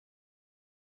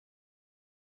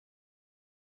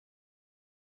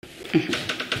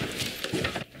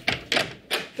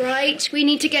Right, we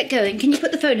need to get going. Can you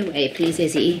put the phone away, please,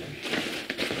 Izzy?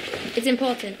 It's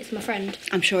important. It's my friend.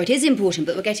 I'm sure it is important,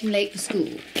 but we're getting late for school.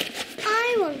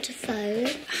 I want a phone.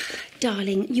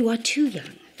 Darling, you are too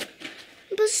young.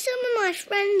 But some of my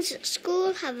friends at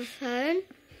school have a phone.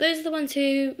 Those are the ones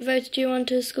who voted you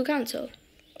onto school council?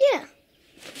 Yeah.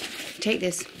 Take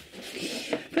this.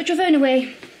 Put your phone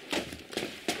away.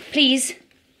 Please.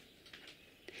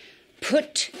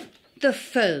 Put the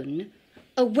phone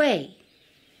away.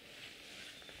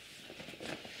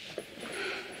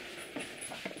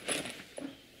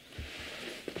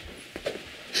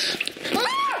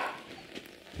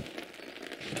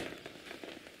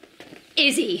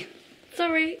 Izzy.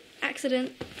 Sorry,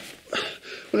 accident.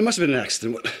 Well, it must have been an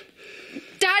accident.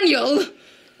 Daniel!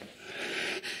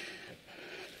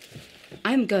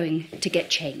 I'm going to get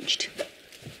changed.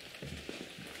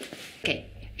 Okay,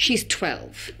 she's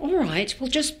 12. All right, we'll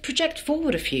just project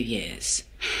forward a few years.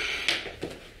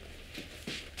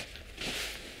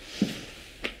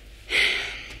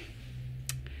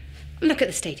 Look at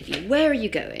the state of you. Where are you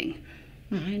going?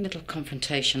 All right, a little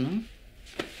confrontational.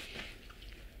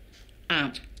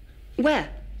 Out. Where?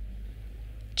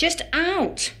 Just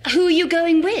out. Who are you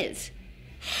going with?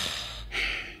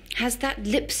 Has that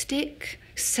lipstick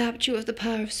sapped you of the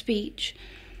power of speech?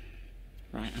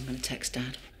 Right, I'm going to text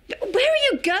Dad. Where are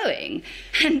you going?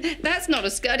 And that's not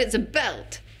a skirt, it's a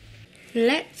belt.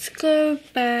 Let's go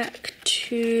back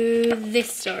to this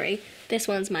story. This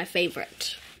one's my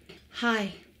favourite.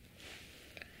 Hi.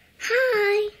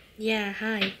 Hi. Yeah,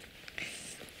 hi.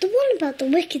 The one about the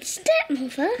wicked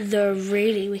stepmother? The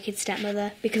really wicked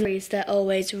stepmother, because they're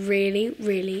always really,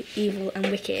 really evil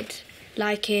and wicked.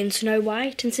 Like in Snow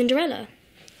White and Cinderella.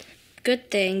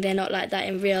 Good thing they're not like that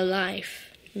in real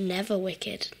life. Never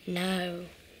wicked, no.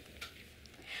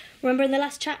 Remember in the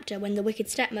last chapter when the wicked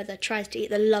stepmother tries to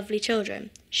eat the lovely children?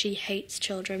 She hates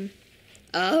children.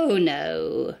 Oh,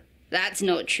 no. That's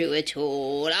not true at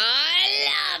all.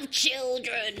 I love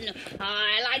children.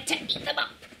 I like to eat them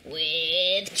up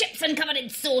with chips and covered in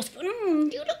sauce.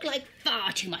 You look like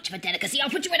far too much of a delicacy. I'll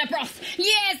put you in a broth.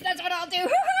 Yes, that's what I'll do.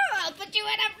 I'll put you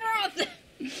in a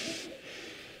broth.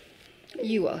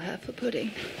 You are her for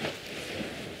pudding.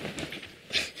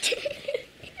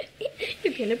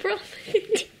 You'll be in a broth.